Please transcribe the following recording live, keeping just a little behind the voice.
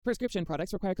Prescription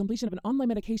products require completion of an online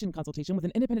medication consultation with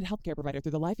an independent healthcare provider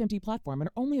through the LifeMD platform and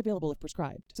are only available if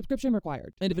prescribed. Subscription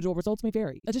required. Individual results may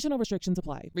vary. Additional restrictions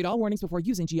apply. Read all warnings before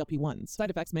using GLP-1s.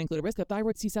 Side effects may include a risk of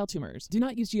thyroid C-cell tumors. Do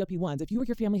not use GLP-1s if you or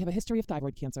your family have a history of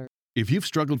thyroid cancer. If you've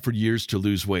struggled for years to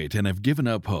lose weight and have given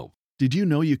up hope, did you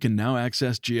know you can now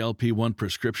access GLP-1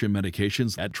 prescription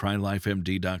medications at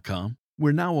TryLifeMD.com?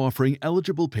 We're now offering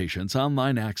eligible patients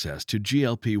online access to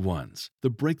GLP-1s, the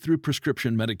breakthrough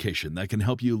prescription medication that can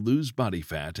help you lose body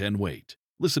fat and weight.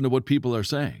 Listen to what people are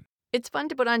saying. It's fun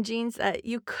to put on jeans that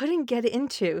you couldn't get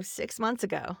into 6 months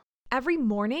ago. Every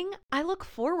morning, I look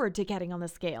forward to getting on the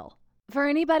scale. For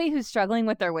anybody who's struggling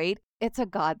with their weight, it's a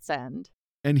godsend.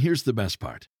 And here's the best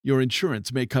part. Your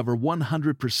insurance may cover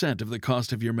 100% of the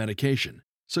cost of your medication.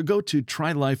 So go to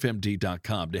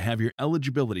TryLifeMD.com to have your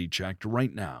eligibility checked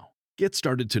right now. Get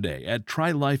started today at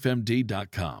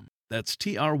TryLifeMD.com. That's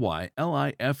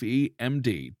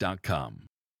TryLifeMD.com.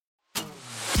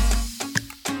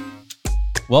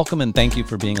 Welcome and thank you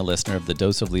for being a listener of the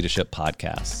Dose of Leadership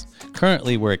podcast.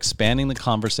 Currently, we're expanding the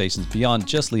conversations beyond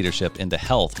just leadership into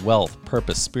health, wealth,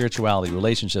 purpose, spirituality,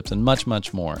 relationships, and much,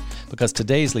 much more, because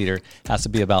today's leader has to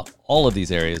be about all of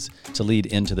these areas to lead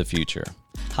into the future.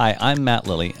 Hi, I'm Matt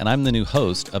Lilly, and I'm the new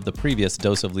host of the previous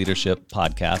Dose of Leadership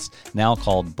podcast, now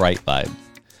called Bright Vibe.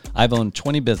 I've owned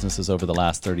 20 businesses over the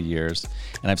last 30 years,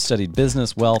 and I've studied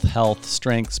business, wealth, health,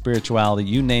 strength, spirituality,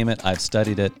 you name it, I've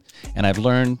studied it, and I've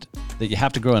learned that you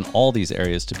have to grow in all these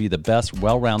areas to be the best,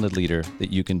 well-rounded leader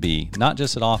that you can be, not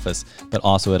just at office, but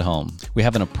also at home. We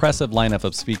have an impressive lineup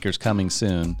of speakers coming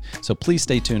soon, so please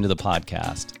stay tuned to the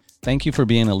podcast. Thank you for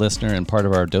being a listener and part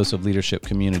of our Dose of Leadership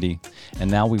community, and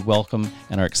now we welcome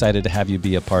and are excited to have you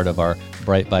be a part of our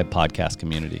Bright Vibe podcast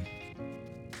community.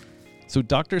 So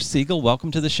Dr. Siegel,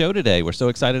 welcome to the show today. We're so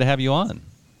excited to have you on.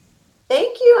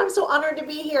 Thank you. I'm so honored to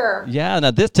be here. Yeah.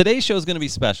 Now today's show is going to be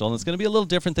special, and it's going to be a little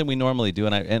different than we normally do,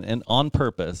 and on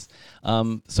purpose.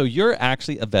 So you're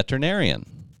actually a veterinarian.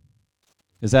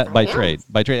 Is that by trade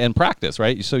and practice,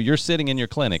 right? So you're sitting in your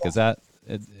clinic. Is that?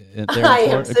 I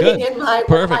am sitting in my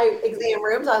exam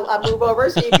rooms. I'll move over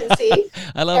so you can see.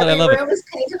 I love it. I love it. Every room is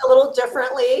painted a little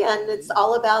differently, and it's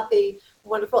all about the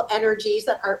wonderful energies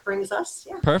that art brings us.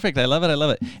 Yeah. Perfect. I love it. I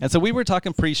love it. And so we were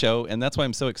talking pre-show, and that's why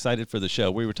I'm so excited for the show.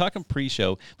 We were talking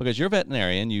pre-show because you're a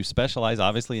veterinarian. You specialize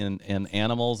obviously in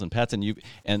animals and pets, and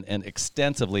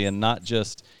extensively, and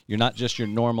you're not just your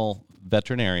normal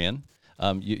veterinarian.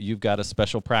 You've got a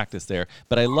special practice there.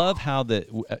 But I love how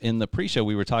in the pre-show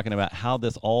we were talking about how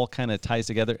this all kind of ties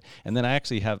together. And then I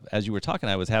actually have, as you were talking,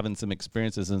 I was having some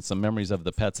experiences and some memories of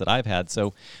the pets that I've had.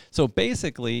 So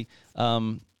basically,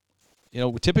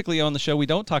 typically on the show we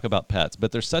don't talk about pets,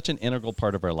 but they're such an integral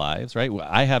part of our lives, right?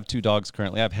 I have 2 dogs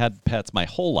currently. I've had pets my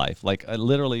whole life, like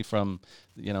literally from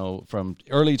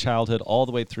early childhood all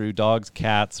the way through dogs,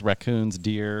 cats, raccoons,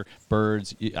 deer,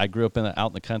 birds. I grew up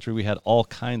out in the country. We had all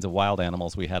kinds of wild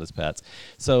animals we had as pets.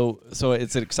 So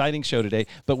it's an exciting show today,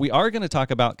 but we are going to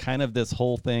talk about kind of this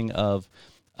whole thing of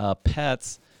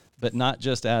pets, but not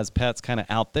just as pets kind of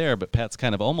out there, but pets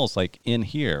kind of almost like in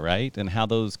here, right? And how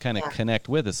those kind of connect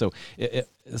with us. So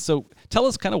tell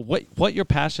us kind of what you're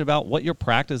passionate about, what your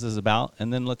practice is about,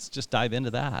 and then let's just dive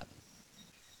into that.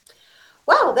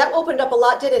 Wow, that opened up a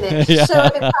lot, didn't it? Yeah. So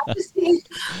I've been practicing,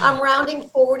 I'm rounding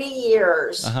 40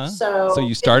 years. Uh-huh. So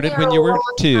you started when you were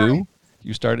 2.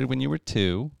 You started when you were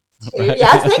 2. Right?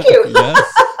 Yes, thank you. Yes.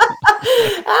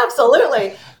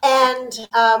 Absolutely. And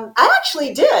I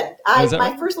actually did.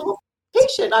 My first little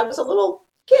patient, I was a little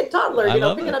kid, toddler,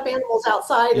 picking up animals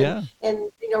outside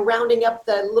and rounding up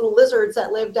the little lizards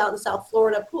that lived out in South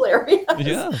Florida pool areas.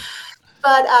 Yeah.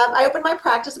 But I opened my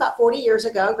practice about 40 years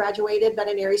ago, graduated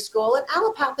veterinary school, and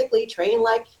allopathically trained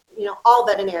like all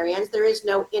veterinarians. There is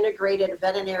no integrated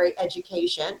veterinary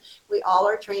education. We all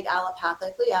are trained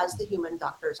allopathically as the human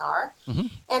doctors are. Mm-hmm.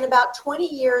 And about 20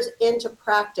 years into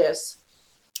practice,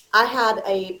 I had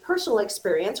a personal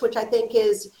experience, which I think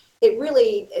it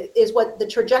really is what the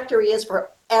trajectory is for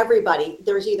everybody.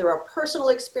 There's either a personal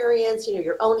experience,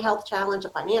 your own health challenge, a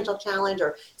financial challenge,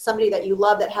 or somebody that you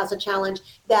love that has a challenge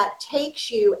that takes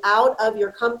you out of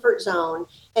your comfort zone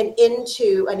and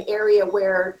into an area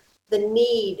where the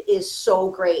need is so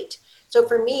great. So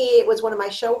for me, it was one of my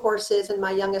show horses and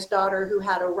my youngest daughter who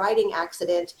had a riding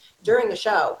accident during a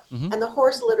show. Mm-hmm. And the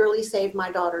horse literally saved my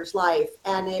daughter's life.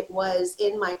 And it was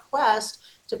in my quest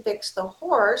to fix the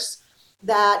horse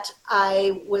that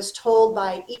I was told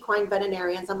by equine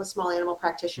veterinarians. I'm a small animal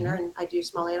practitioner, and I do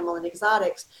small animal and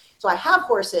exotics. So I have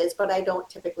horses, but I don't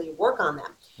typically work on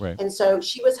them. Right. And so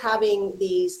she was having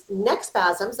these neck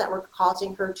spasms that were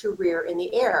causing her to rear in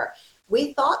the air.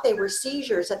 We thought they were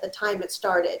seizures at the time it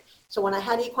started. So when I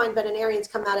had equine veterinarians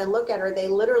come out and look at her, they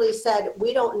literally said,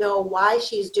 we don't know why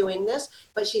she's doing this,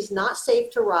 but she's not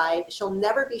safe to ride. She'll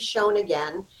never be shown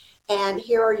again. And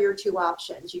here are your two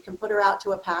options. You can put her out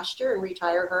to a pasture and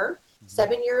retire her.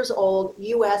 7 years old,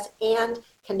 US and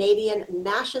Canadian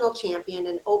national champion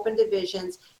in open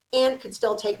divisions, and could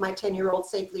still take my 10-year-old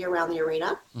safely around the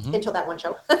arena until that one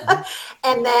show.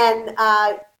 And then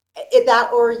that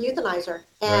or euthanize her.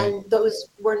 And those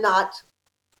were not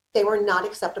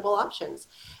acceptable options.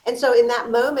 And so in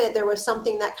that moment, there was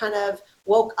something that kind of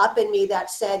woke up in me that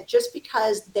said, just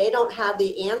because they don't have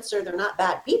the answer, they're not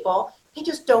bad people, they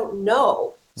just don't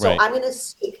know. So I'm going to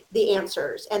seek the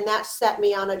answers. And that set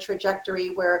me on a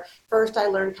trajectory where first I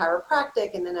learned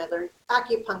chiropractic, and then I learned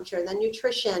acupuncture, and then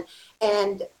nutrition.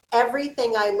 And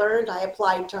everything I learned, I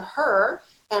applied to her.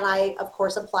 And I, of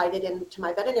course, applied it into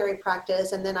my veterinary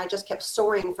practice. And then I just kept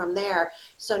soaring from there.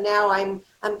 So now I'm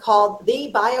called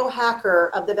the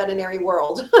biohacker of the veterinary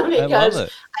world because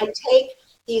I take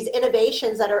these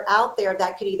innovations that are out there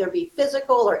that could either be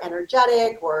physical or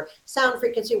energetic or sound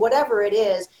frequency, whatever it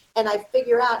is. And I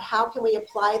figure out how can we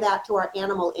apply that to our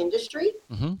animal industry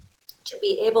to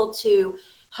be able to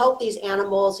help these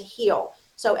animals heal.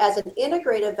 So as an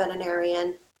integrative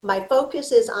veterinarian, my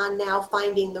focus is on now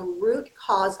finding the root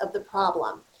cause of the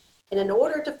problem. And in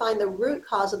order to find the root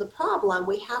cause of the problem,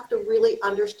 we have to really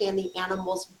understand the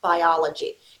animal's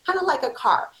biology. Kind of like a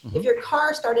car. If your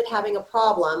car started having a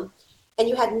problem and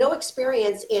you had no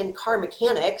experience in car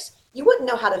mechanics, you wouldn't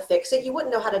know how to fix it. You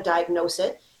wouldn't know how to diagnose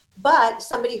it. But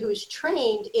somebody who's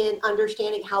trained in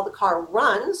understanding how the car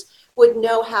runs would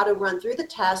know how to run through the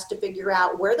test to figure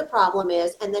out where the problem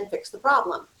is and then fix the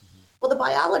problem. Well, the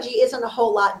biology isn't a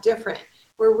whole lot different.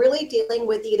 We're really dealing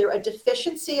with either a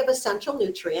deficiency of essential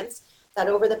nutrients, that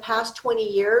over the past 20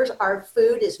 years, our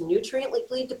food is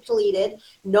nutriently depleted.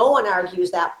 No one argues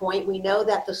that point. We know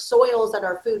that the soils that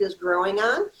our food is growing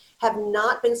on have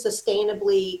not been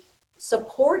sustainably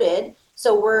supported.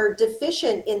 So we're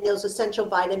deficient in those essential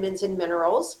vitamins and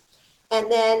minerals. And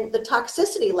then the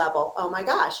toxicity level, oh my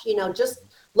gosh, just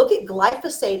look at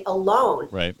glyphosate alone.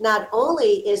 Not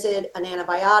only is it an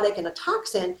antibiotic and a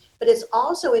toxin, but it's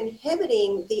also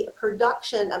inhibiting the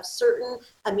production of certain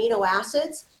amino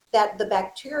acids that the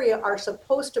bacteria are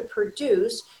supposed to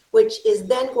produce, which is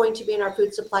then going to be in our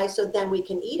food supply, so then we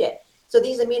can eat it. So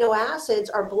these amino acids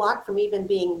are blocked from even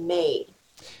being made.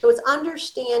 So it's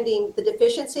understanding the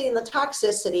deficiency and the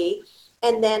toxicity,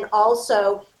 and then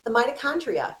also the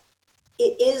mitochondria.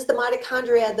 Is the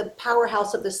mitochondria the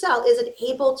powerhouse of the cell? Is it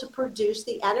able to produce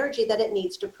the energy that it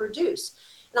needs to produce?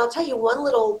 And I'll tell you one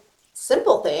little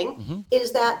simple thing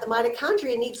is that the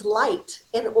mitochondria needs light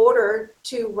in order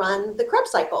to run the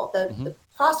Krebs cycle, the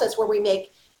process where we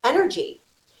make energy.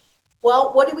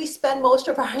 Well, what do we spend most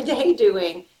of our day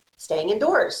doing? Staying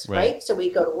indoors, right? So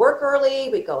we go to work early,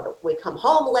 we come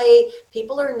home late.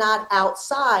 People are not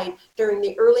outside during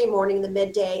the early morning, the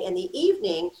midday, and the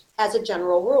evening as a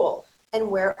general rule. And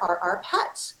where are our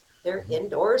pets? They're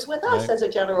indoors with us as a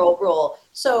general rule.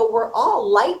 So we're all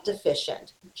light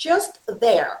deficient. Just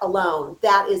there alone,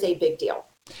 that is a big deal.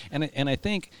 And I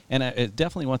think, and I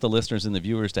definitely want the listeners and the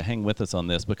viewers to hang with us on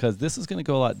this, because this is going to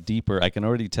go a lot deeper. I can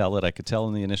already tell it. I could tell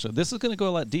in the initial. This is going to go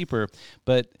a lot deeper.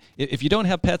 But if you don't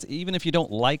have pets, even if you don't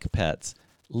like pets,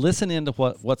 listen into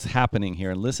what's happening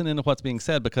here and listen into what's being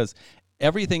said, because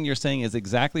everything you're saying is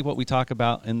exactly what we talk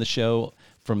about in the show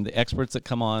from the experts that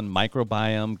come on: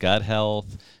 microbiome, gut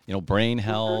health, brain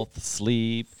health,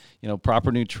 sleep,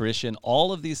 proper nutrition,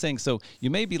 all of these things. So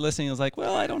you may be listening and it's like,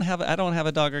 well, I don't have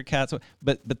a dog or a cat. So,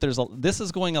 but this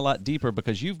is going a lot deeper,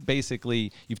 because you've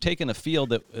taken a field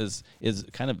that is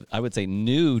kind of, I would say,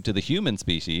 new to the human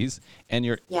species, and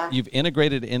you've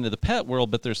integrated it into the pet world.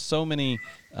 But there's so many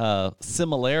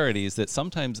similarities that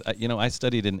sometimes, I've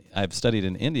studied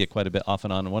in India quite a bit off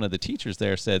and on. And one of the teachers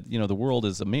there said, the world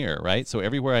is a mirror, right? So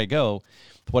everywhere I go,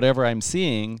 whatever I'm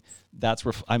seeing,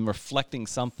 I'm reflecting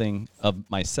something of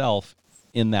myself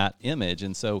in that image.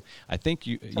 And so I think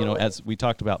as we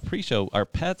talked about pre-show, our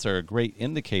pets are a great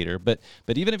indicator. But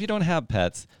even if you don't have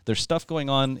pets, there's stuff going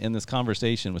on in this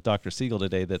conversation with Dr. Siegel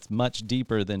today that's much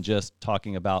deeper than just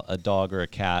talking about a dog or a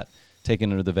cat, taking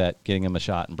them to the vet, getting them a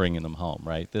shot, and bringing them home.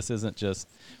 Right? This isn't just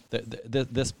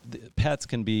pets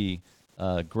can be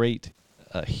great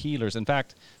healers. In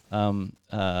fact,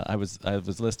 I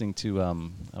was listening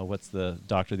to what's the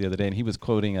doctor the other day, and he was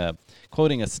quoting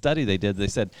a study they did. They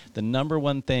said the number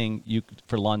one thing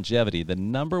for longevity, the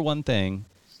number one thing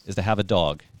is to have a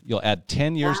dog. You'll add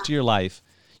 10 years to your life.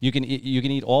 You can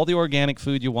eat all the organic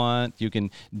food you want. You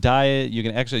can diet. You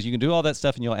can exercise. You can do all that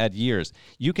stuff, and you'll add years.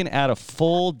 You can add a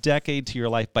full decade to your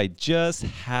life by just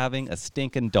having a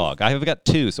stinking dog. I have got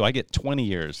 2, so I get 20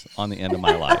 years on the end of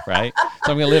my life, right?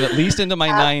 So I'm going to live at least into my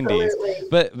 90s.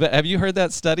 But have you heard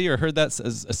that study or heard that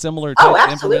a similar type of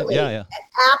absolutely. Yeah.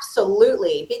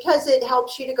 Absolutely, because it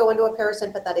helps you to go into a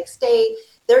parasympathetic state.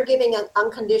 They're giving an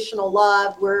unconditional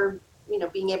love. We're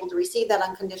being able to receive that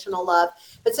unconditional love.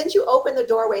 But since you opened the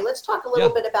doorway, let's talk a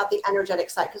little bit about the energetic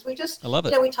side, because I love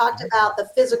it. We talked about the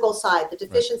physical side, the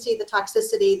deficiency, the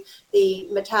toxicity, the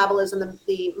metabolism,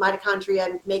 the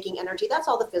mitochondria making energy. That's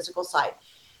all the physical side.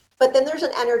 But then there's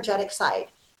an energetic side.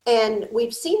 And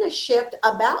we've seen a shift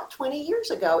about 20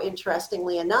 years ago,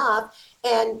 interestingly enough.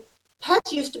 And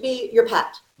pets used to be your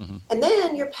pet. Mm-hmm. And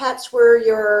then your pets were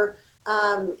your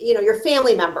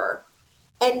family member.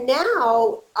 And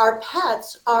now our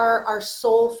pets are our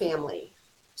soul family.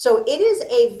 So it is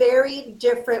a very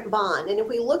different bond. And if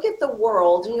we look at the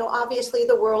world, obviously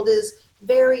the world is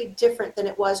very different than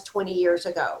it was 20 years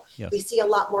ago. Yes. We see a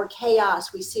lot more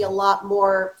chaos. We see a lot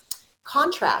more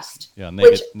contrast,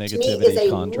 which to me is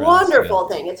a wonderful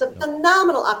thing. It's a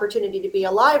phenomenal opportunity to be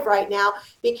alive right now,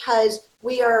 because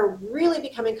we are really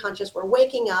becoming conscious. We're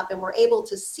waking up and we're able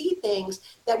to see things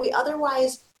that we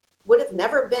otherwise would have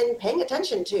never been paying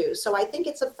attention to. So I think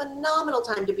it's a phenomenal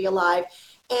time to be alive.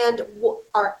 And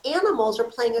our animals are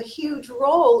playing a huge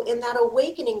role in that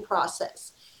awakening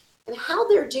process. And how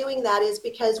they're doing that is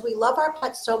because we love our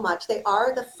pets so much. They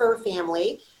are the fur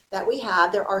family that we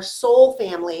have. They're our soul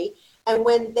family. And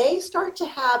when they start to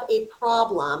have a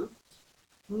problem,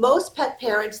 most pet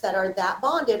parents that are that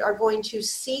bonded are going to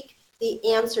seek the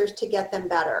answers to get them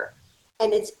better.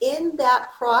 And it's in that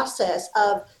process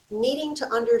of needing to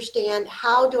understand,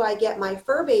 how do I get my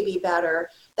fur baby better,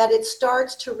 that it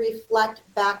starts to reflect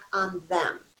back on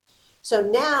them. So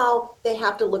now they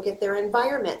have to look at their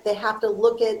environment. They have to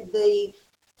look at the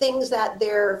things that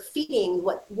they're feeding,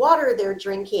 what water they're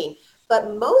drinking.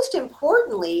 But most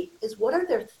importantly is, what are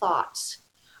their thoughts?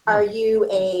 Are you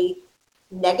a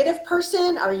negative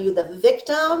person? Are you the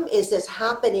victim? Is this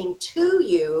happening to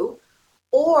you?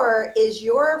 Or is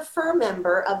your fur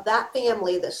member of that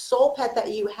family, the soul pet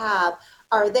that you have,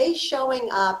 are they showing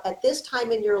up at this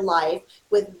time in your life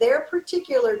with their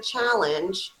particular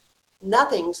challenge?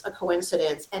 Nothing's a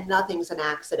coincidence and nothing's an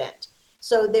accident.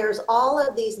 So there's all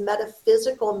of these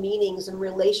metaphysical meanings and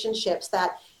relationships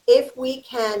that if we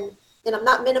can, and I'm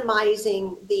not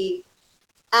minimizing the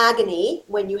agony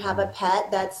when you have a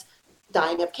pet that's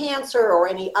dying of cancer or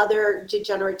any other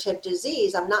degenerative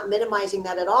disease. I'm not minimizing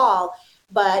that at all.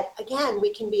 But again,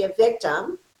 we can be a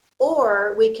victim,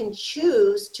 or we can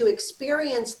choose to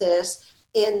experience this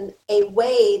in a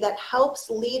way that helps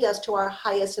lead us to our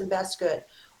highest and best good.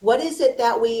 What is it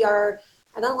that we are,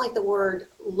 I don't like the word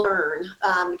learn,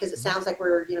 because it sounds like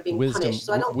we're being punished.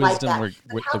 So I don't like that.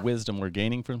 The wisdom we're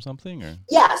gaining from something? Or?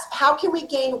 Yes. How can we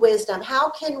gain wisdom?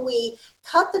 How can we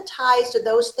cut the ties to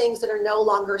those things that are no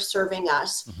longer serving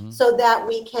us, so that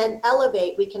we can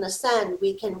elevate, we can ascend,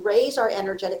 we can raise our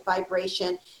energetic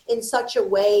vibration in such a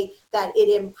way that it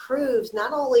improves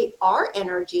not only our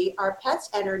energy, our pet's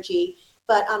energy,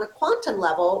 but on a quantum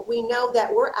level, we know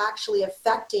that we're actually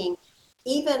affecting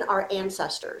even our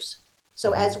ancestors.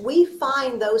 So as we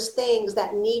find those things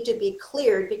that need to be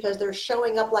cleared because they're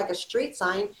showing up like a street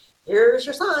sign, here's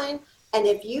your sign. And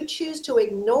if you choose to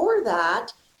ignore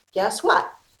that, guess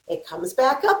what? It comes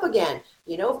back up again.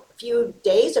 A few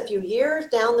days, a few years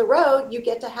down the road, you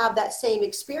get to have that same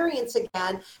experience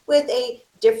again with a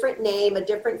different name, a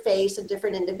different face, a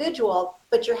different individual,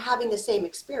 but you're having the same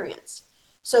experience.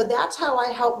 So that's how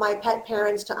I help my pet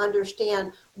parents to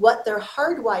understand what they're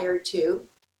hardwired to,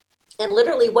 and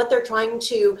literally what they're trying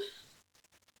to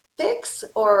fix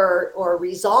or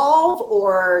resolve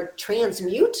or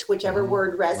transmute, whichever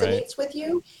word resonates with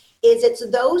you, is it's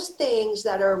those things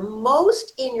that are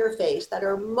most in your face, that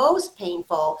are most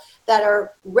painful, that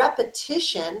are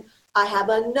repetition. I have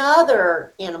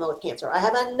another animal with cancer. I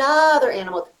have another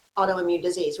animal with autoimmune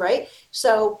disease, right?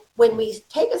 So when we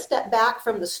take a step back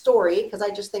from the story, because I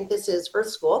just think this is Earth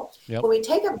School, when we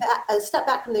take a step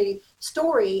back from the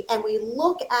story and we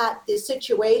look at the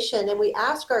situation and we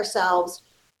ask ourselves,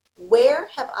 where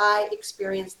have I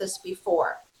experienced this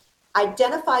before?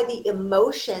 Identify the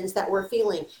emotions that we're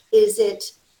feeling. Is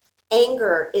it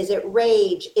anger? Is it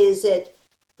rage? Is it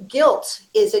guilt?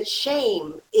 Is it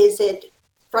shame? Is it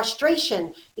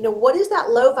frustration? What is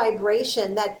that low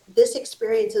vibration that this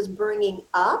experience is bringing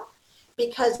up?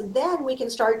 Because then we can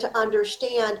start to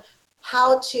understand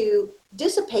how to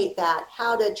dissipate that,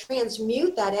 how to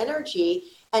transmute that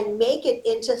energy and make it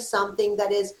into something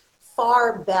that is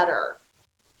far better.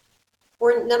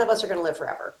 None of us are going to live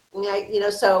forever.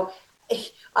 So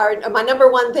my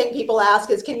number one thing people ask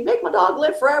is, can you make my dog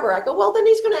live forever? I go, well, then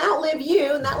he's going to outlive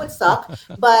you, and that would suck.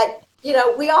 But,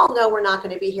 we all know we're not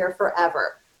going to be here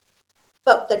forever.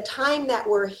 But the time that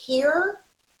we're here,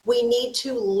 we need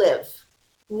to live,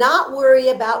 not worry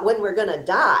about when we're going to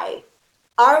die.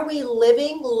 Are we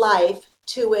living life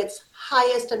to its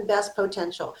highest and best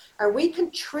potential? Are we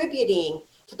contributing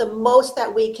to the most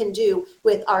that we can do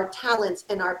with our talents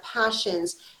and our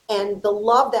passions and the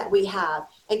love that we have?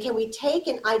 And can we take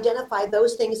and identify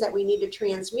those things that we need to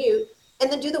transmute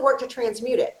and then do the work to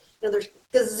transmute it? There's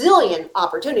gazillion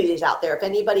opportunities out there. If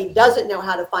anybody doesn't know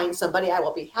how to find somebody, I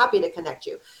will be happy to connect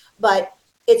you. But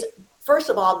it's, first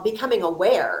of all, becoming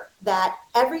aware that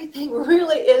everything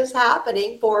really is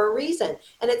happening for a reason.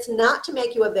 And it's not to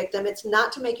make you a victim. It's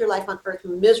not to make your life on earth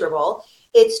miserable.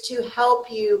 It's to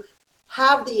help you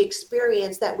have the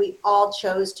experience that we all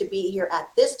chose to be here at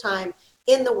this time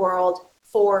in the world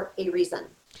for a reason.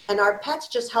 And our pets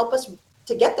just help us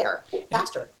to get there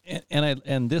faster.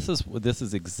 And this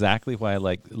is exactly why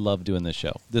I love doing this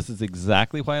show. This is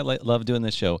exactly why I love doing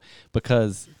this show,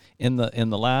 because in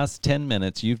the last 10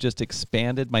 minutes, you've just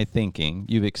expanded my thinking.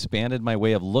 You've expanded my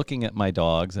way of looking at my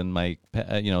dogs and my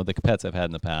the pets I've had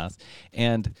in the past.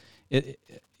 And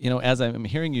as I'm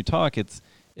hearing you talk, it's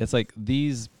like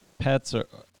these pets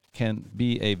can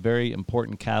be a very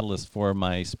important catalyst for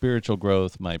my spiritual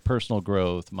growth, my personal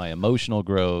growth, my emotional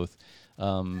growth.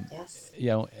 Yes.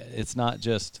 It's not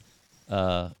just,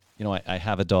 I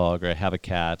have a dog or I have a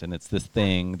cat and it's this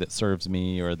thing that serves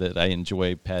me or that I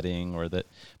enjoy petting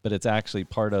but it's actually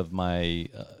part of my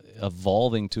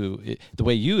evolving to the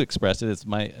way you expressed it.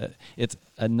 It's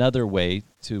another way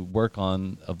to work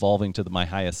on evolving to my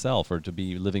highest self, or to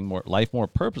be living life more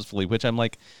purposefully, which I'm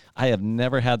like, I have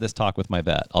never had this talk with my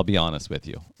vet. I'll be honest with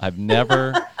you. I've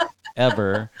never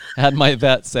ever had my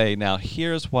vet say, now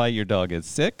here's why your dog is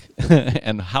sick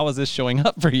and how is this showing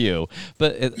up for you.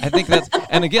 But I think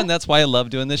that's why I love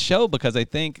doing this show, because I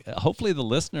think hopefully the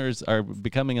listeners are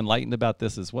becoming enlightened about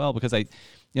this as well, because I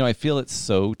feel it's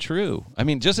so true. I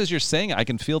mean, just as you're saying, I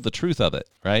can feel the truth of it,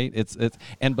 right?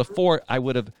 And before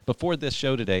this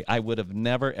show today, I would have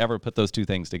never ever put those two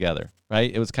things together, right?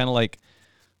 It was kind of like,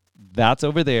 that's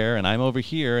over there and I'm over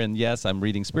here, and yes, I'm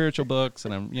reading spiritual books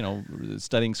and I'm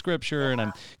studying scripture and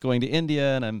I'm going to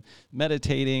India and I'm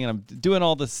meditating and I'm doing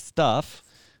all this stuff,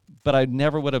 but I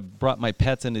never would have brought my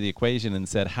pets into the equation and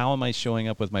said, how am I showing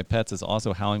up with my pets is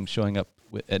also how I'm showing up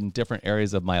in different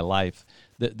areas of my life.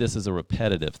 This is a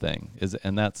repetitive thing,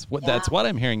 that's what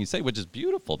I'm hearing you say, which is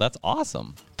beautiful. That's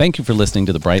awesome. Thank you for listening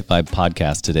to the Bright Vibe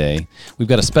podcast today. We've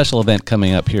got a special event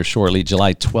coming up here shortly,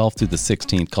 July 12th through the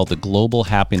 16th, called the Global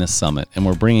Happiness Summit, and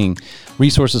we're bringing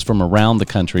resources from around the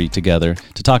country together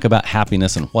to talk about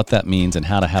happiness and what that means and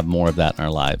how to have more of that in our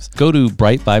lives. Go to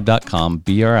brightvibe.com,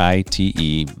 BRITE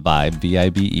Vibe,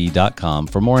 VIBE.com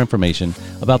for more information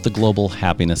about the Global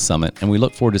Happiness Summit, and we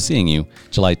look forward to seeing you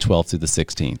July 12th through the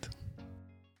 16th.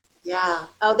 Yeah.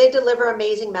 Oh, they deliver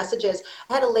amazing messages.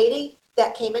 I had a lady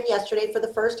that came in yesterday for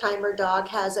the first time. Her dog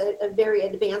has a very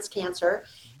advanced cancer.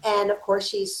 And of course,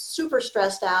 she's super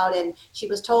stressed out. And she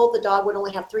was told the dog would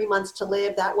only have 3 months to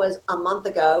live. That was a month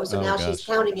ago. So now she's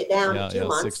counting it down to 2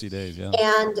 months. 60 days, yeah.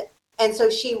 And so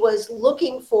she was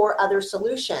looking for other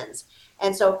solutions.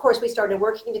 And so, of course, we started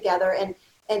working together.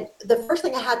 And the first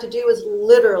thing I had to do was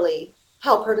literally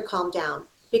help her to calm down,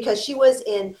 because she was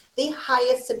in the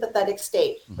highest sympathetic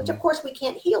state, which of course we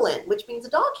can't heal in, which means the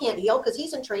dog can't heal because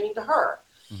he's in training to her.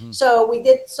 So we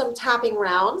did some tapping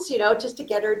rounds, just to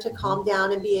get her to calm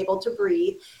down and be able to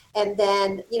breathe. And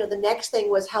then, the next thing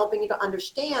was helping her to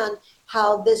understand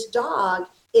how this dog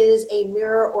is a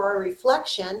mirror or a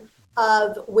reflection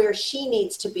of where she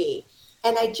needs to be.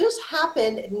 And I just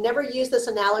happened, never used this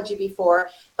analogy before,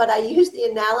 but I used the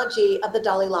analogy of the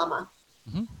Dalai Lama.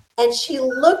 And she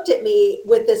looked at me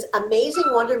with this amazing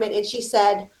wonderment, and she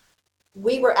said,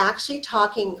 we were actually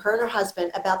talking, her and her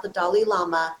husband, about the Dalai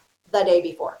Lama the day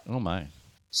before. Oh my.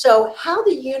 So how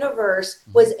the universe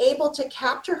was able to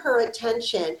capture her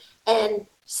attention and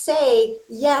say,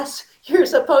 yes, you're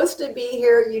supposed to be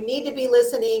here, you need to be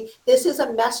listening, this is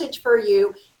a message for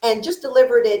you, and just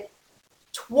delivered it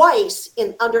twice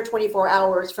in under 24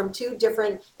 hours from 2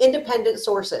 different independent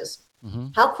sources.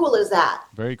 How cool is that?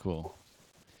 Very cool.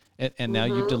 And now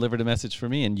you've delivered a message for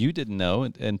me, and you didn't know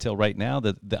until right now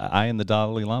that I and the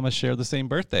Dalai Lama share the same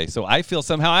birthday. So I feel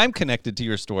somehow I'm connected to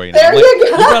your story. There you go.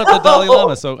 You brought up the Dalai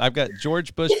Lama. So I've got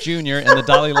George Bush Jr. and the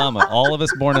Dalai Lama, all of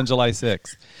us born on July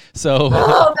 6th. So,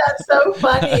 oh, that's so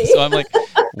funny. So I'm like,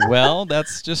 Well,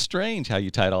 that's just strange how you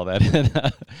tied all that in.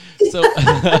 So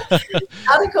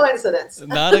Not a coincidence.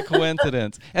 not a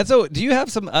coincidence. And so do you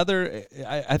have some other,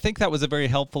 I think that was a very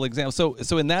helpful example.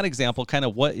 So in that example, kind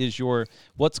of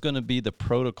what's going to be the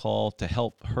protocol to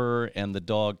help her and the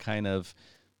dog kind of,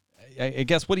 I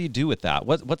guess, what do you do with that?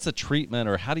 What's the treatment,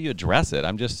 or how do you address it?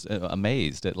 I'm just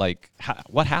amazed at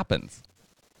what happens.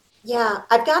 Yeah,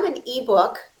 I've got an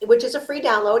ebook, which is a free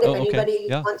download. If anybody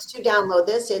wants to download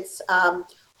this, it's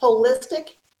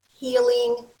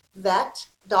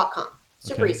holistichealingvet.com.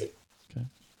 Super easy. Okay.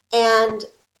 And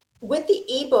with the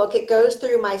ebook, it goes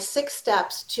through my 6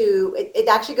 steps it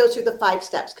actually goes through the 5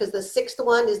 steps, because the 6th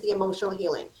one is the emotional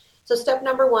healing. So step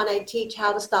number 1, I teach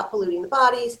how to stop polluting the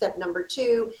body. Step number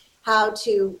 2, how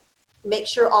to make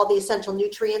sure all the essential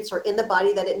nutrients are in the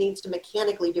body that it needs to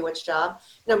mechanically do its job.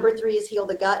 Number 3 is heal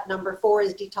the gut. Number 4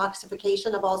 is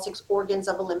detoxification of all 6 organs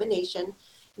of elimination.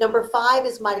 Number 5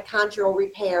 is mitochondrial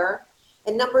repair.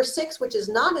 And number 6, which is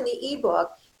not in the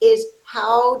ebook, is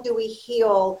how do we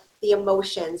heal the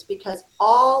emotions, because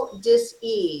all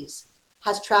dis-ease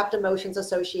has trapped emotions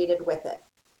associated with it.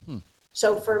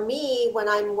 So for me, when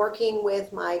I'm working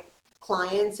with my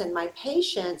clients and my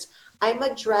patients, I'm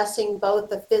addressing both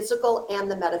the physical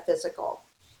and the metaphysical.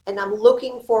 And I'm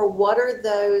looking for what are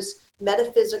those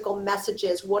metaphysical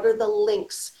messages, what are the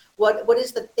links, what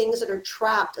is the things that are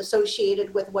trapped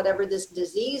associated with whatever this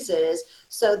disease is,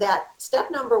 so that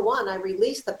step number 1, I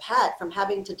release the pet from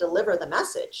having to deliver the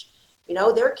message. You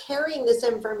know, they're carrying this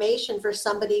information for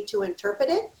somebody to interpret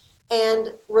it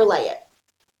and relay it.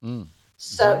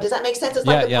 So does that make sense? It's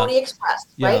like the Pony Express,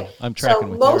 right? I'm tracking. So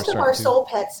most of our soul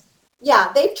pets,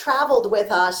 they've traveled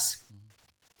with us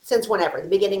since whenever, the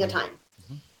beginning of time.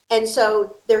 And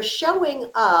so they're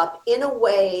showing up in a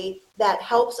way that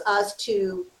helps us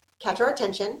to catch our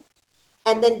attention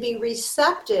and then be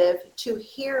receptive to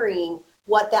hearing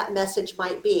what that message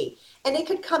might be. And it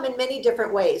could come in many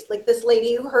different ways. Like this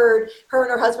lady who heard her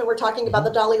and her husband were talking about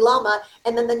the Dalai Lama,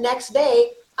 and then the next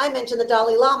day I mentioned the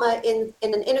Dalai Lama in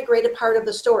an integrated part of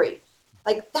the story.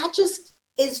 Like, that just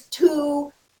is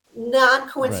too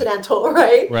non-coincidental,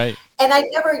 right? Right. And I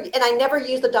never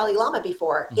used the Dalai Lama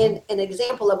before in an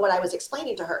example of what I was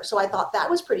explaining to her. So I thought that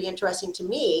was pretty interesting to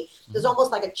me. There's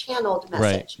almost like a channeled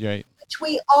message. Right. Which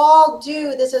we all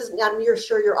do. I'm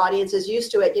sure your audience is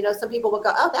used to it. You know, some people will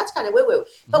go, oh, that's kind of woo-woo.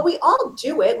 But we all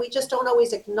do it. We just don't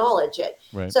always acknowledge it.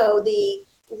 Right. So the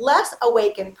less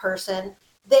awakened person,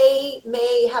 they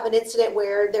may have an incident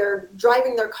where they're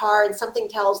driving their car and something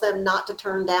tells them not to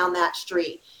turn down that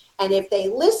street. And if they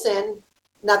listen,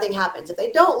 nothing happens. If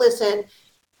they don't listen,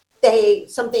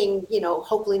 something,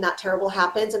 hopefully not terrible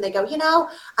happens. And they go,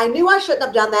 I knew I shouldn't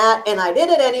have done that, and I did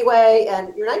it anyway.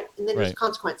 And you're right. And then there's a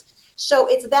consequence. So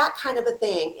it's that kind of a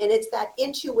thing. And it's that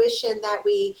intuition that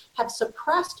we have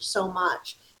suppressed so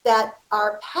much that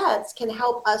our pets can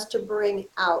help us to bring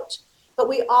out. But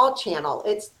we all channel.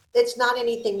 It's not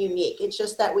anything unique. It's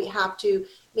just that we have to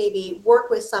maybe work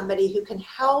with somebody who can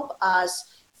help us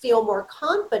feel more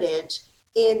confident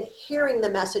in hearing the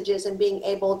messages and being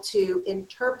able to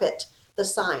interpret the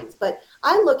signs. But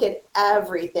I look at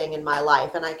everything in my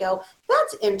life and I go,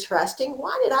 that's interesting.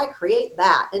 Why did I create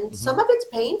that? And some of it's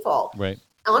painful. Right.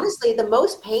 Honestly, the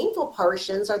most painful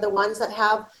portions are the ones that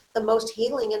have the most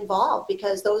healing involved,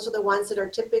 because those are the ones that are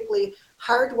typically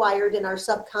hardwired in our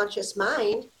subconscious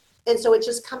mind. And so it's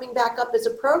just coming back up as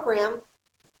a program,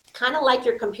 kind of like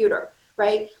your computer,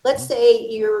 right? Let's say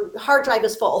your hard drive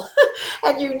is full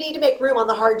and you need to make room on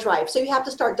the hard drive. So you have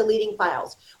to start deleting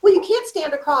files. Well, you can't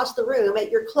stand across the room at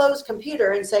your closed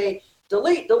computer and say,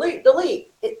 delete, delete,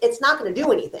 delete. It's not going to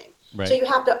do anything. Right. So you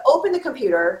have to open the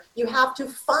computer. You have to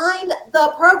find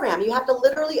the program. You have to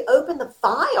literally open the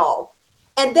file.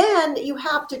 And then you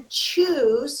have to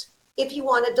choose if you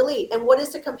want to delete. And what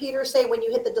does the computer say when you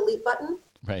hit the delete button?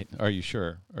 Right. Are you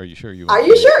sure? Are you sure you Are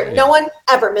you sure? Yeah. No one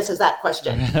ever misses that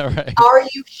question. Right. Are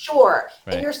you sure?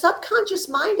 Right. And your subconscious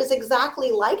mind is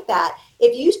exactly like that.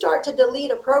 If you start to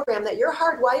delete a program that you're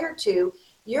hardwired to,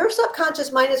 your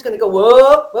subconscious mind is going to go,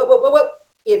 whoa, whoa, whoa, whoa, whoa.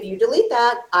 If you delete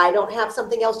that, I don't have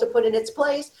something else to put in its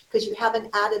place because you haven't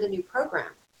added a new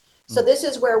program. So this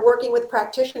is where working with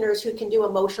practitioners who can do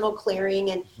emotional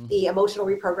clearing and the emotional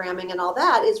reprogramming and all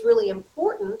that is really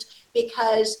important,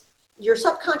 because your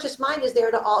subconscious mind is there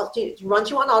to run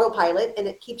you on autopilot, and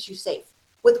it keeps you safe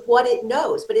with what it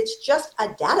knows. But it's just a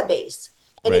database,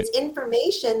 and it's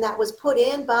information that was put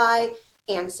in by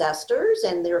ancestors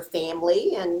and their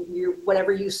family and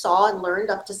whatever you saw and learned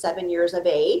up to 7 years of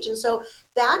age. And so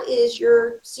that is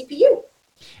your CPU.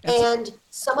 And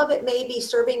some of it may be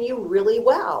serving you really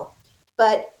well.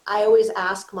 But I always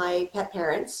ask my pet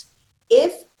parents,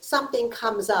 if something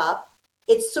comes up,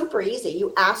 it's super easy.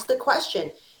 You ask the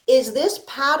question, is this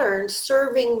pattern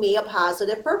serving me a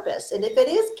positive purpose? And if it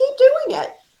is, keep doing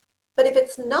it. But if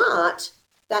it's not,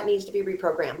 that needs to be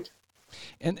reprogrammed.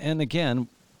 And again,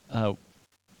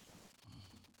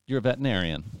 you're a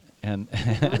veterinarian, and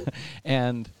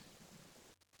and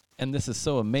this is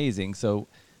so amazing. So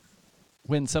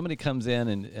when somebody comes in,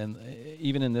 and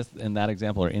even in that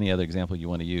example or any other example you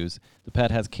want to use, the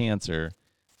pet has cancer.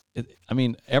 I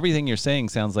mean, everything you're saying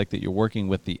sounds like that you're working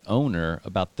with the owner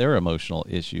about their emotional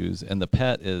issues, and the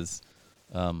pet is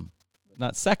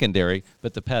not secondary,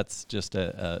 but the pet's just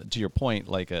to your point,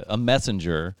 like a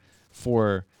messenger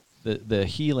for the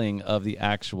healing of the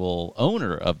actual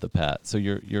owner of the pet. So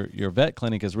your vet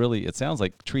clinic is really, it sounds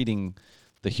like, treating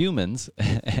the humans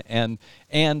and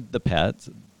the pets,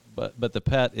 but the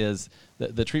pet is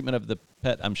the treatment of the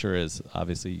pet, I'm sure, is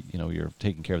obviously, you're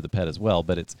taking care of the pet as well,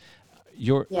 but it's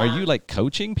are you like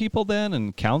coaching people then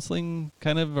and counseling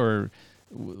kind of, or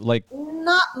like?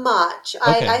 Not much.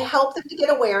 Okay. I help them to get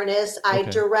awareness. I Okay.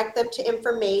 direct them to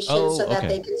information so that okay.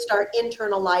 they can start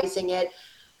internalizing it.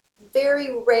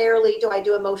 Very rarely do I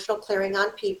do emotional clearing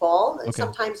on people. And Okay.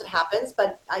 sometimes it happens,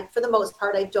 but for the most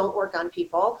part, I don't work on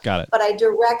people. Got it. But I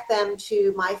direct them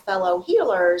to my fellow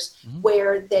healers Mhm.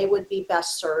 where they would be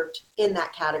best served in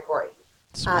that category.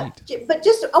 Sweet. But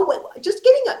just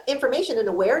getting information and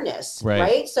awareness, Right.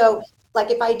 right? So like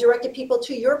if I directed people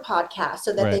to your podcast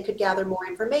so that they Right. could gather more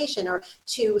information, or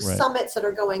to Right. summits that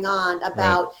are going on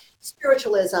about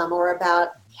spiritualism or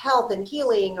about health and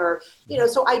healing, or,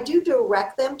 so I do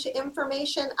direct them to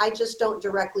information. I just don't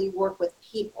directly work with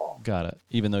people. Got it.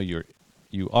 Even though you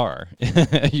are,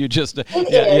 you just, It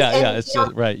yeah. is. And, It's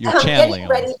just right. You're I'm channeling.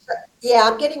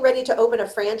 I'm getting ready to open a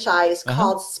franchise Uh-huh.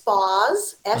 called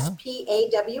SPAWS,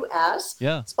 SPAWS,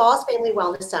 Yeah. SPAWS Family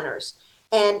Wellness Centers.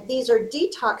 And these are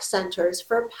detox centers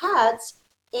for pets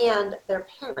and their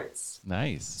parents.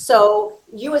 Nice. So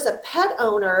you as a pet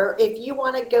owner, if you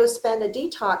want to go spend a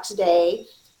detox day,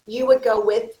 you would go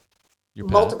with Your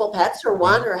pet. multiple pets, or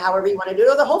one, or however you want to do it,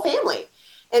 or the whole family.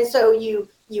 And so you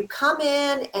come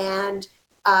in, and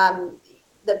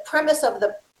the premise of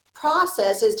the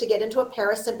process is to get into a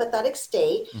parasympathetic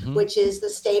state, Mhm. which is the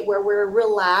state where we're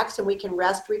relaxed and we can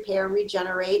rest, repair, and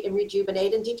regenerate and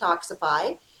rejuvenate and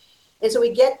detoxify. And so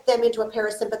we get them into a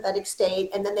parasympathetic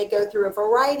state, and then they go through a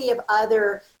variety of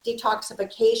other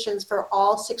detoxifications for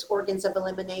all 6 organs of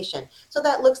elimination. So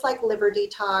that looks like liver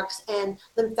detox and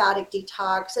lymphatic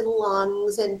detox and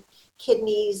lungs and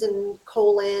kidneys and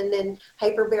colon and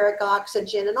hyperbaric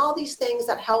oxygen and all these things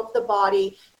that help the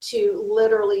body to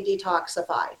literally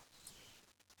detoxify.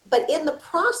 But in the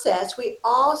process, we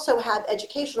also have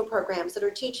educational programs that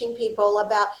are teaching people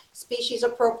about species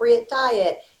appropriate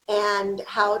diet and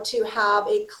how to have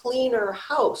a cleaner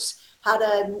house, how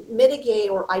to mitigate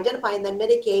or identify and then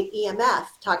mitigate EMF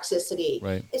toxicity.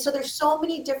 Right. And so there's so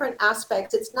many different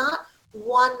aspects. It's not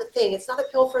one thing. It's not a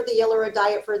pill for the ill or a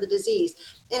diet for the disease.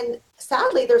 And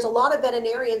sadly, there's a lot of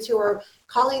veterinarians who are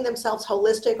calling themselves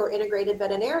holistic or integrated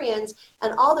veterinarians,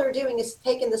 and all they're doing is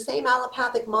taking the same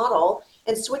allopathic model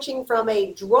and switching from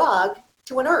a drug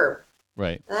to an herb.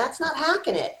 Right. That's not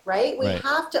hacking it, right? We Right.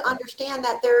 have to understand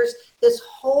that there's this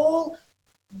whole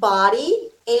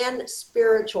body and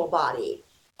spiritual body.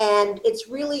 And it's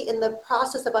really in the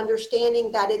process of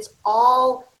understanding that it's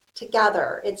all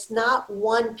together. It's not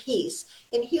one piece.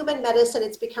 In human medicine,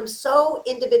 it's become so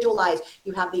individualized.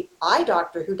 You have the eye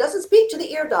doctor who doesn't speak to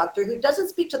the ear doctor, who doesn't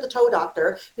speak to the toe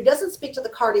doctor, who doesn't speak to the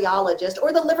cardiologist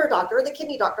or the liver doctor or the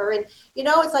kidney doctor. And,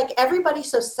 it's like everybody's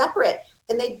so separate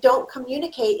and they don't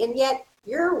communicate. And yet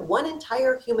you're one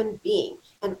entire human being.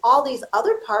 And all these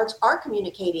other parts are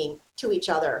communicating to each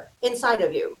other inside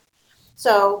of you.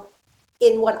 So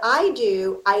in what I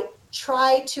do, I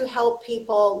try to help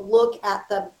people look at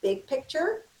the big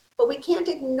picture, but we can't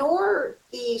ignore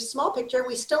the small picture.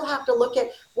 We still have to look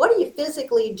at what are you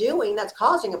physically doing that's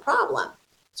causing a problem.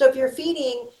 So if you're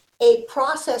feeding a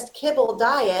processed kibble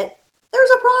diet, there's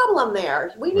a problem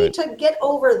there. We need to get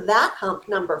over that hump,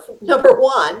 number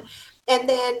one. And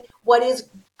then what is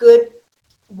good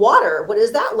water? What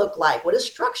does that look like? What is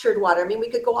structured water? I mean, we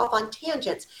could go off on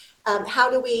tangents. How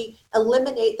do we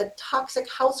eliminate the toxic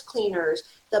house cleaners,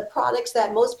 the products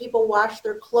that most people wash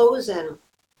their clothes in?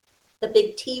 The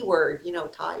big T word,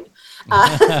 Tide.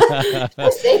 I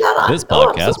say that on This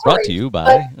podcast brought to you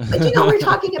by. But we're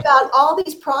talking about all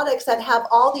these products that have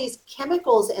all these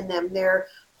chemicals in them. They're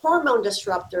hormone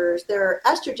disruptors, they're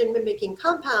estrogen mimicking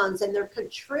compounds, and they're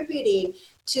contributing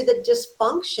to the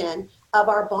dysfunction of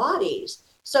our bodies.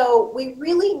 So we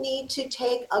really need to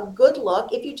take a good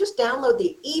look. If you just download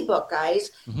the ebook,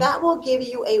 guys, that will give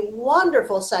you a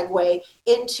wonderful segue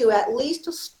into at least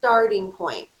a starting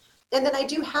point. And then I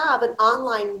do have an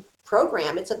online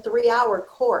program. It's a 3-hour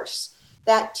course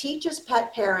that teaches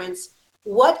pet parents,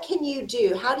 what can you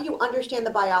do? How do you understand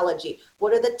the biology?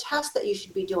 What are the tests that you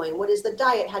should be doing? What is the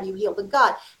diet? How do you heal the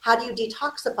gut? How do you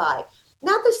detoxify?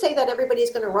 Not to say that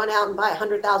everybody's going to run out and buy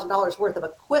 $100,000 worth of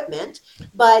equipment,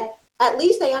 but at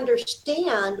least they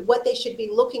understand what they should be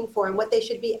looking for and what they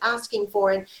should be asking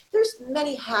for. And there's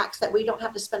many hacks that we don't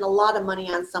have to spend a lot of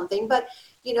money on something, but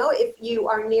if you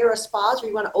are near a spas or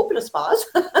you want to open a spas,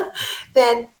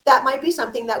 then that might be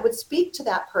something that would speak to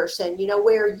that person,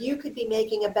 where you could be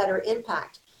making a better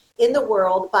impact in the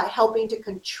world by helping to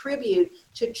contribute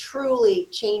to truly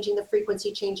changing the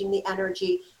frequency, changing the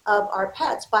energy of our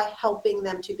pets by helping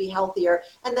them to be healthier.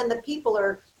 And then the people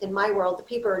are, in my world, the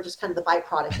people are just kind of the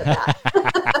byproduct of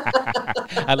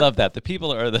that. I love that. The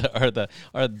people are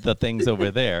the things over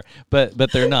there, but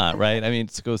they're not, right? I mean,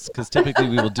 because typically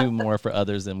we will do more for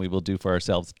others than we will do for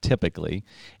ourselves, typically,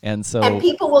 and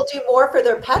people will do more for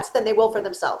their pets than they will for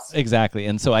themselves. Exactly,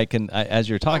 and so as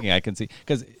you're talking, I can see,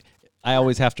 because I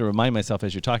always have to remind myself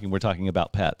as you're talking, we're talking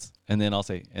about pets. And then I'll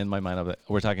say in my mind,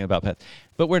 we're talking about pets.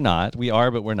 But we're not. We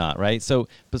are, but we're not, right? So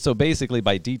basically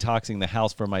by detoxing the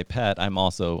house for my pet, I'm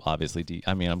also obviously,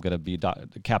 I'm going to be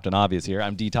Captain Obvious here.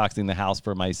 I'm detoxing the house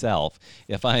for myself.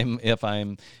 If I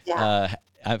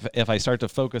start to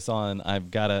focus on, I've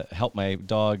got to help my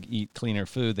dog eat cleaner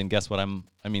food, then guess what?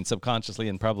 Subconsciously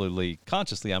and probably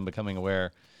consciously, I'm becoming aware,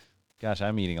 gosh,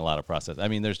 I'm eating a lot of processed.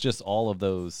 There's just all of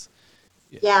those.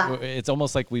 Yeah, it's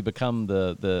almost like we become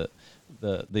the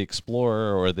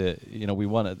explorer, or we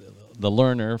want the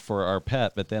learner for our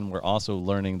pet, but then we're also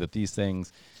learning that these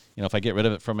things, if I get rid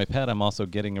of it for my pet, I'm also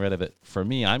getting rid of it for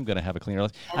me. I'm going to have a cleaner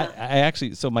life. Yeah.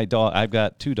 So my dog, I've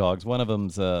got 2 dogs. One of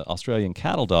them's an Australian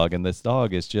cattle dog, and this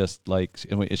dog is just like,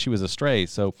 she was a stray,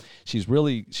 so she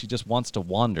just wants to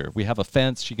wander. We have a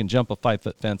fence. She can jump a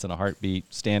 5-foot fence in a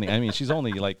heartbeat, standing. She's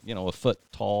only like, a foot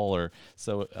tall or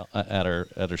so at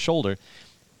her shoulder.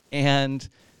 And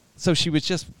so she was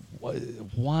just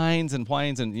whines, and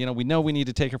we know we need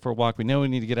to take her for a walk. We know we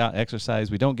need to get out and exercise.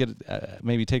 We don't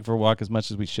maybe take her for a walk as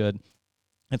much as we should.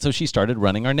 And so she started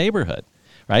running our neighborhood,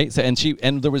 right? So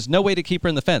and there was no way to keep her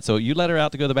in the fence. So you let her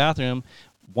out to go to the bathroom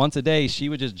once a day, she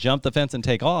would just jump the fence and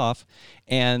take off.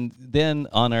 And then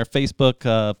on our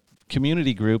Facebook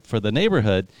community group for the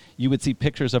neighborhood, you would see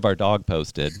pictures of our dog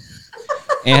posted.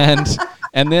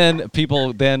 And then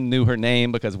people then knew her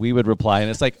name because we would reply, and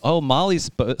it's like, oh,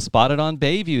 Molly's spotted on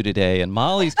Bayview today, and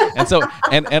Molly's, and so,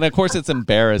 and of course it's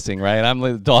embarrassing, right? I'm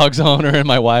the dog's owner, and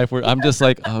my wife, I'm just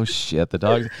like, oh shit, the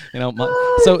dog,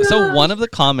 So one of the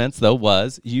comments though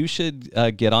was, you should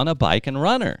get on a bike and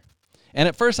run her. And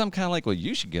at first I'm kind of like, well,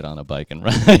 you should get on a bike and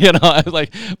run. I was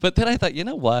like, but then I thought, you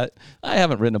know what? I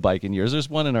haven't ridden a bike in years. There's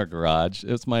one in our garage.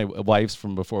 It's my wife's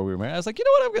from before we were married. I was like, you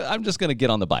know what? I'm just going to get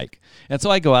on the bike. And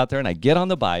so I go out there and I get on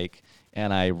the bike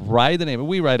and I ride the neighborhood.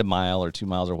 We ride a mile or 2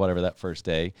 miles or whatever that first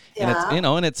day. Yeah. And it's,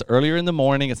 and it's earlier in the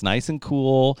morning. It's nice and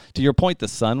cool. To your point, the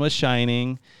sun was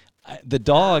shining. The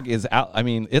dog is out.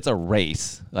 It's a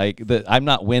race. I'm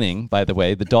not winning, by the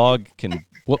way. The dog can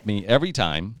whoop me every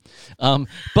time.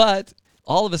 But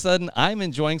all of a sudden I'm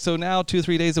enjoying. So now 2 or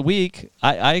 3 days a week,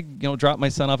 I drop my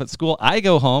son off at school. I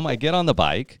go home, I get on the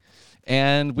bike,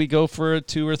 and we go for a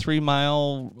 2 or 3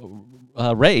 mile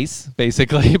race,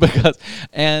 basically,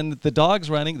 and the dog's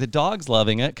running, the dog's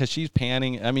loving it because she's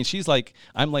panning. She's like,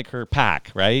 I'm like her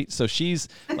pack, right? So she's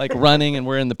like running and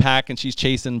we're in the pack and she's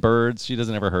chasing birds. She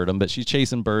doesn't ever hurt them, but she's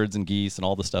chasing birds and geese and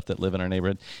all the stuff that live in our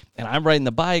neighborhood. And I'm riding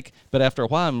the bike, but after a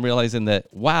while I'm realizing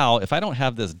that, wow, if I don't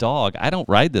have this dog, I don't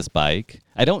ride this bike.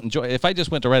 I don't enjoy. If I just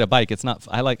went to ride a bike, it's not.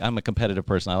 I'm a competitive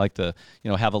person. I like to,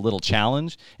 have a little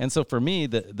challenge. And so for me,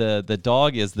 the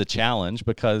dog is the challenge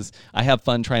because I have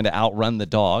fun trying to outrun the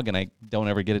dog, and I don't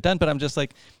ever get it done. But I'm just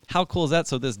like, how cool is that?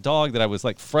 So this dog that I was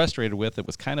like frustrated with, it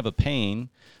was kind of a pain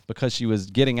because she was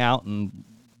getting out and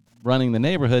running the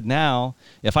neighborhood. Now,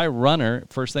 if I run her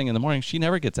first thing in the morning, she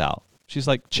never gets out. She's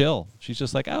like, chill. She's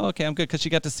just like, oh, okay, I'm good, because she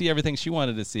got to see everything she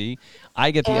wanted to see.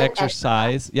 I get the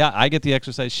exercise. Yeah, I get the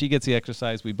exercise. She gets the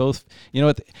exercise. We both,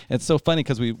 it's so funny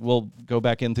because we'll go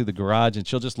back in through the garage and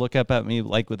she'll just look up at me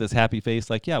like with this happy face,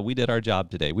 like, yeah, we did our job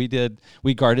today. We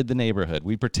guarded the neighborhood.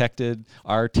 We protected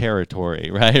our territory,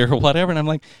 right, or whatever. And I'm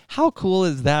like, how cool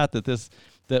is that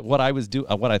what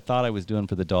I thought I was doing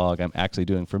for the dog, I'm actually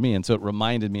doing for me. And so it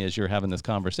reminded me as you're having this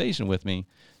conversation with me,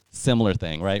 similar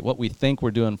thing, right? What we think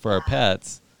we're doing for our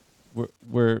pets,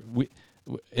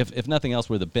 if nothing else,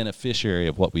 we're the beneficiary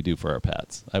of what we do for our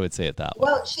pets. I would say it that way.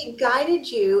 Well, she guided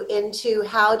you into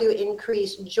how to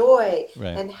increase joy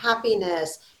Right. and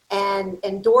happiness and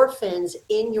endorphins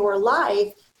in your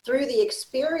life through the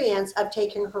experience of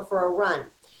taking her for a run.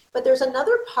 But there's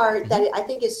another part that I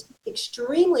think is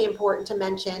extremely important to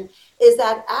mention, is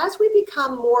that as we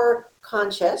become more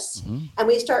conscious and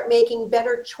we start making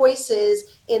better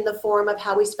choices in the form of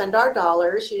how we spend our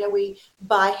dollars, we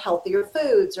buy healthier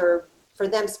foods, or for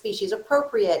them species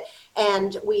appropriate,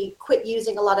 and we quit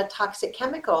using a lot of toxic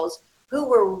chemicals. Who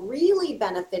we're really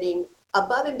benefiting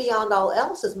above and beyond all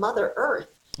else is Mother Earth.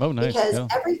 Oh, nice. Because Yeah.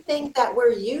 everything that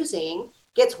we're using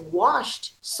gets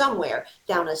washed somewhere,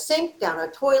 down a sink, down a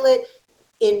toilet,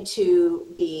 into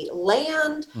the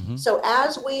land. So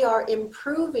as we are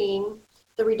improving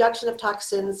the reduction of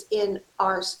toxins in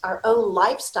our own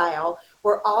lifestyle,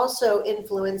 we're also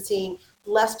influencing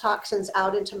less toxins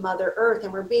out into Mother Earth,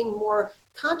 and we're being more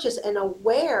conscious and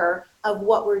aware of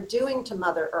what we're doing to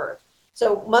Mother Earth.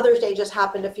 So Mother's Day just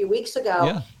happened a few weeks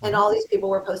ago, and all these people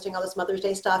were posting all this Mother's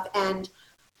Day stuff, and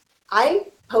I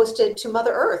posted to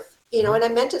Mother Earth, and I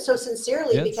meant it so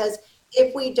sincerely, because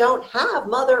if we don't have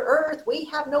Mother Earth, we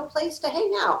have no place to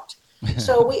hang out.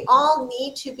 So we all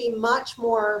need to be much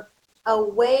more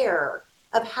aware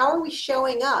of how are we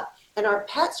showing up. And our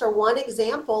pets are one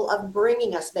example of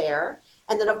bringing us there.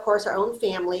 And then, of course, our own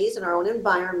families and our own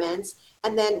environments.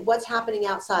 And then what's happening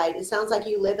outside. It sounds like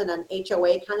you live in an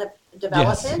HOA kind of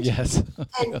development. Yes.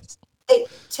 And they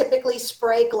typically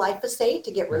spray glyphosate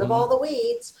to get rid of all the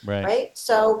weeds, right?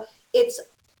 So it's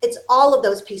all of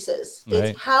those pieces.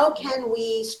 It's how can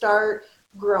we start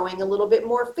growing a little bit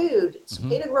more food? It's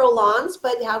okay to grow lawns,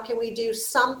 but how can we do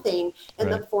something in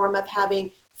the form of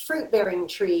having fruit-bearing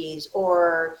trees,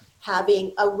 or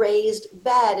having a raised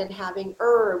bed and having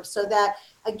herbs, so that,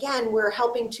 again, we're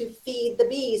helping to feed the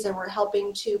bees, and we're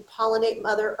helping to pollinate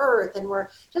Mother Earth, and we're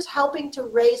just helping to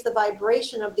raise the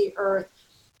vibration of the earth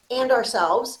and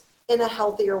ourselves in a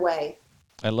healthier way.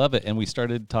 I love it. And we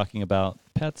started talking about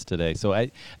pets today. So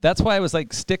that's why I was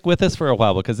like, stick with us for a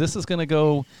while, because this is going to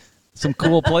go some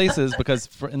cool places. Because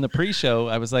in the pre-show,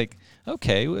 I was like,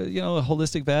 okay, a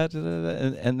holistic vet.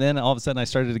 And then all of a sudden I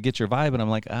started to get your vibe, and I'm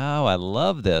like, oh, I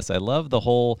love this. I love the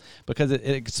whole, because it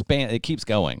expands, it keeps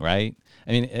going, right?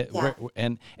 I mean,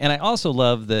 and I also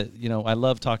love that, I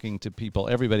love talking to people.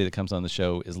 Everybody that comes on the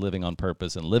show is living on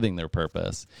purpose and living their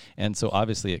purpose. And so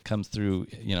obviously it comes through,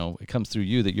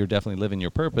 you that you're definitely living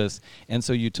your purpose. And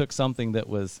so you took something that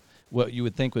was what you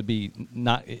would think would be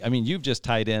not, I mean, you've just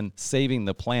tied in saving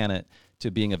the planet to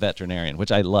being a veterinarian,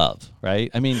 which I love, right?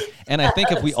 I mean, and I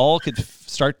think if we all could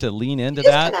start to lean into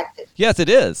that. Connected. Yes, it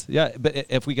is. Yeah, but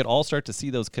if we could all start to see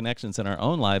those connections in our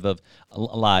own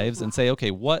lives and say,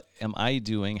 okay, what am I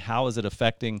doing? How is it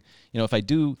affecting,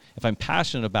 if I'm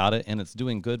passionate about it and it's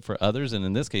doing good for others, and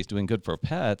in this case, doing good for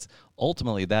pets,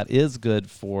 ultimately that is good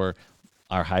for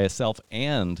our highest self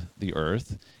and the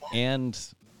earth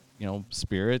and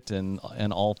spirit and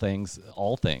all things,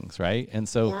 right? And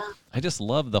so I just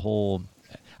love the whole,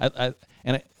 I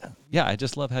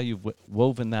just love how you've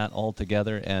woven that all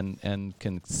together and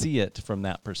can see it from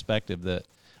that perspective. That,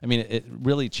 I mean, it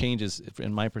really changes,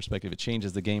 in my perspective, it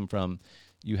changes the game from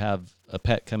you have a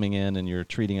pet coming in and you're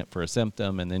treating it for a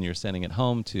symptom and then you're sending it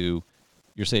home to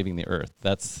you're saving the earth.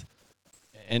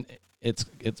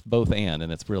 It's both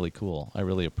and it's really cool. I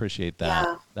really appreciate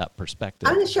that perspective.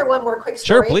 I'm going to share one more quick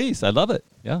Sure, story. please. I love it.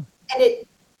 Yeah. And it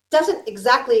doesn't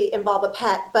exactly involve a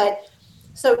pet, but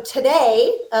so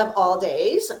today of all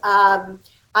days,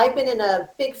 I've been in a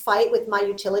big fight with my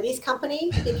utilities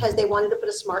company because they wanted to put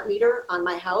a smart meter on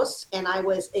my house, and I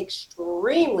was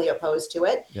extremely opposed to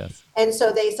it. Yes. And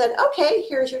so they said, okay,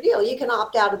 here's your deal. You can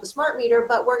opt out of the smart meter,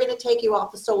 but we're going to take you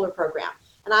off the solar program.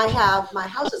 And I have my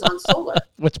house is on solar.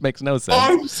 Which makes no sense.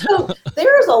 And so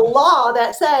there's a law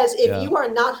that says if you are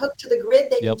not hooked to the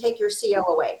grid, they can take your CO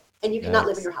away and you cannot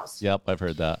live in your house. Yep, I've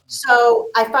heard that. So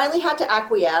I finally had to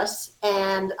acquiesce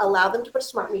and allow them to put a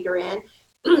smart meter in.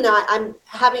 Now I'm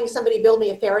having somebody build me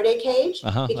a Faraday cage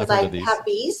because I have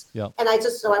bees. Yep. And I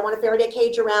want a Faraday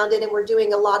cage around it, and we're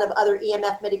doing a lot of other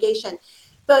EMF mitigation.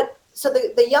 But so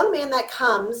the young man that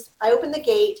comes, I open the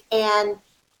gate and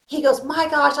he goes, my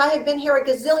gosh, I have been here a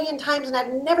gazillion times and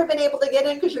I've never been able to get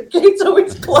in because your gate's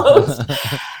always closed.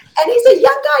 And he's a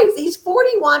young guy. He's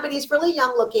 41, but he's really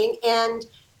young looking. And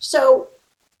so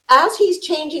as he's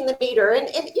changing the meter, and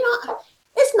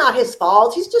it's not his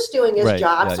fault. He's just doing his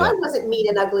job. I wasn't mean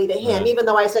and ugly to him, even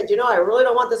though I said, I really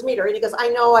don't want this meter. And he goes, I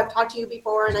know, I've talked to you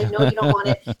before and I know you don't want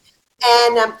it.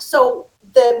 And so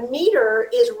the meter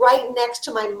is right next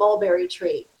to my mulberry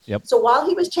tree. Yep. So while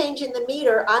he was changing the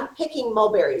meter, I'm picking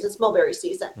mulberries. It's mulberry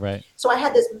season. Right. So I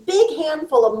had this big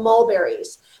handful of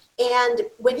mulberries. And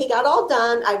when he got all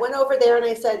done, I went over there and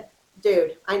I said,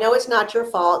 dude, I know it's not your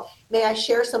fault. May I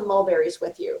share some mulberries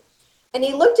with you? And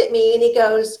he looked at me and he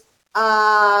goes,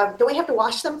 do we have to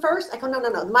wash them first? I go, no.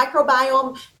 The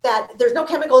microbiome, that there's no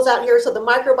chemicals out here, so the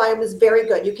microbiome is very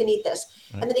good. You can eat this.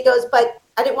 Right. And then he goes, but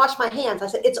I didn't wash my hands. I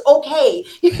said, it's okay.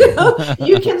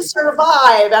 You can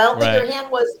survive. I don't think your hand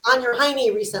was on your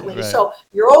hiney recently, so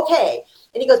you're okay.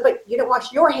 And he goes, but you didn't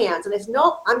wash your hands. And I said,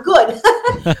 no, I'm good.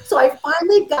 So I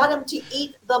finally got him to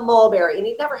eat the mulberry, and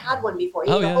he'd never had one before.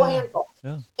 He ate a whole handful.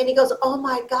 Yeah. And he goes, oh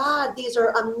my God, these are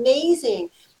amazing.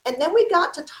 And then we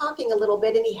got to talking a little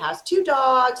bit, and he has 2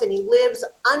 dogs, and he lives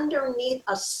underneath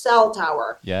a cell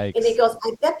tower. Yikes. And he goes,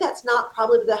 I bet that's not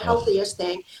probably the healthiest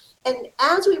thing. And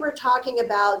as we were talking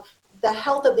about the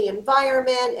health of the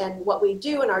environment and what we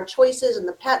do and our choices and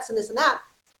the pets and this and that,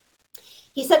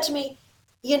 he said to me,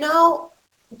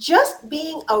 just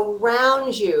being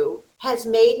around you has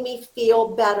made me feel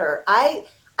better. I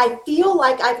feel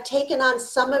like I've taken on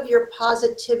some of your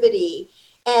positivity,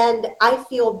 and I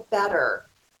feel better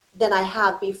than I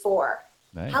have before.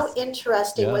 Nice. How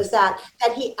interesting was that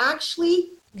he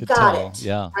actually got it,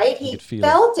 right? He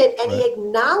felt it, and he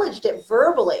acknowledged it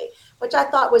verbally, which I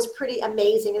thought was pretty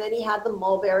amazing. And then he had the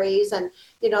mulberries, and,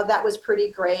 that was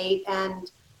pretty great. And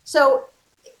so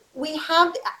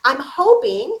I'm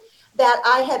hoping that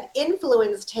I have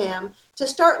influenced him to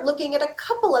start looking at a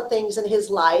couple of things in his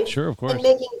life. Sure, of course. And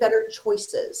making better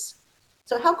choices.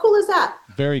 So how cool is that?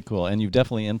 Very cool. And you've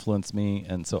definitely influenced me.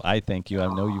 And so I thank you.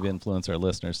 I know you've influenced our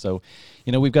listeners. So,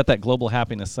 we've got that Global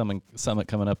Happiness Summit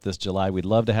coming up this July. We'd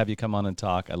love to have you come on and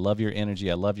talk. I love your energy.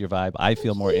 I love your vibe. I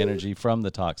feel more energy from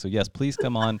the talk. So yes, please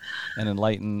come on and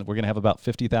enlighten. We're going to have about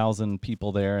 50,000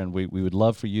 people there. And we would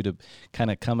love for you to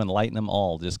kind of come and lighten them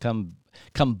all. Just come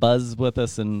buzz with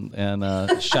us and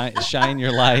shine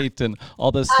your light and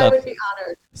all this stuff. I would be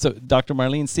honored. So Dr.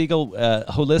 Marlene Siegel,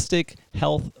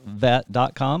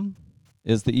 holistichealthvet.com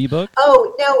is the ebook?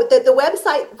 Oh, no, the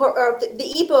website for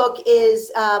the ebook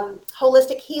is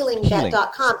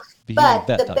holistichealingvet.com. But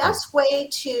the best way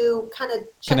to kind of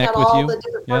check out all the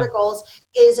different articles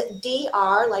is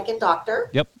DR, like in doctor,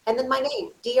 and then my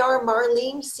name,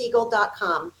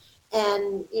 drmarlenesiegel.com.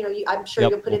 And, I'm sure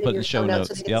you'll put it in your show notes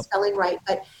so they get the spelling right.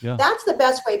 But that's the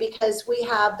best way, because we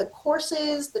have the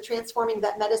courses, the Transforming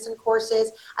Vet Medicine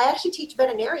courses. I actually teach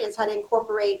veterinarians how to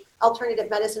incorporate alternative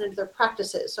medicine into their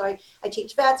practices. So I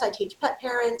teach vets, I teach pet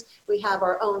parents. We have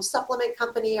our own supplement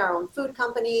company, our own food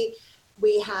company.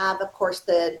 We have, of course,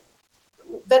 the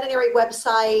veterinary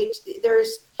website.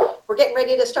 We're getting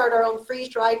ready to start our own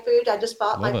freeze-dried food. I just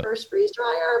bought my first freeze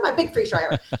dryer, my big freeze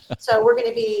dryer. So we're going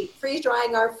to be freeze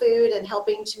drying our food and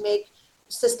helping to make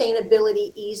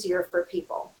sustainability easier for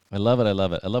people. I love it. I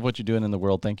love it. I love what you're doing in the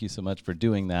world. Thank you so much for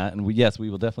doing that. And we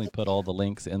will definitely put all the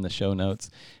links in the show notes.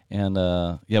 And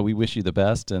we wish you the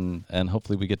best, and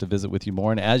hopefully we get to visit with you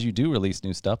more. And as you do release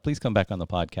new stuff, please come back on the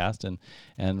podcast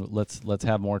and let's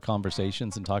have more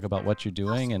conversations and talk about what you're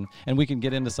doing. And we can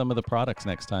get into some of the products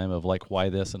next time of like why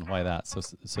this and why that. So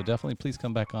definitely please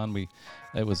come back on.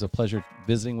 It was a pleasure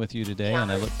visiting with you today,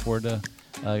 and I look forward to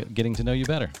getting to know you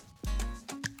better.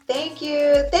 Thank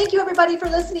you. Thank you, everybody, for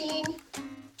listening.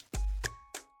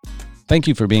 Thank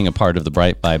you for being a part of the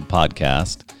Bright Vibe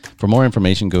podcast. For more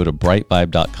information, go to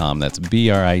brightvibe.com. That's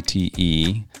BRITE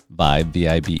Vibe,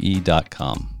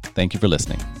 VIBE.com. Thank you for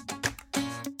listening.